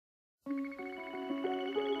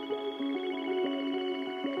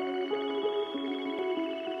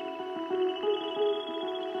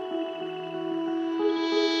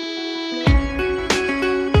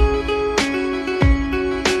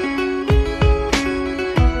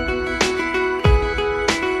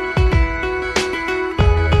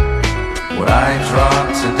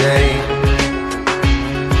today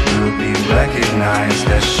will be recognized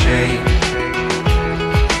as shade.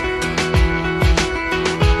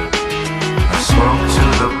 I spoke to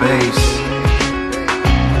the bass,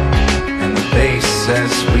 and the bass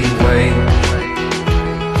says we wait.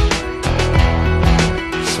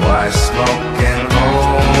 So I smoke an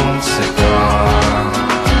old cigar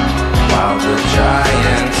while the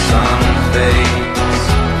giant sun fades.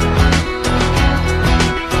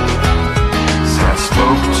 So I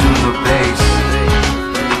spoke to the bass,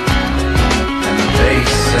 and the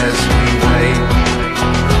bass says we wait.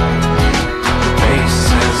 The bass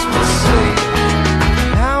says we're safe.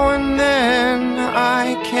 Now and then I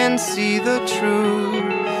can see the truth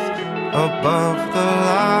above the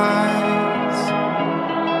lies.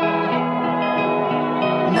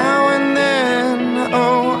 Now and then,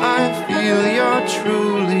 oh, I feel you're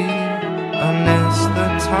truly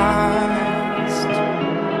anesthetized.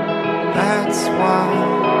 That's why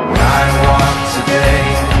when I walk today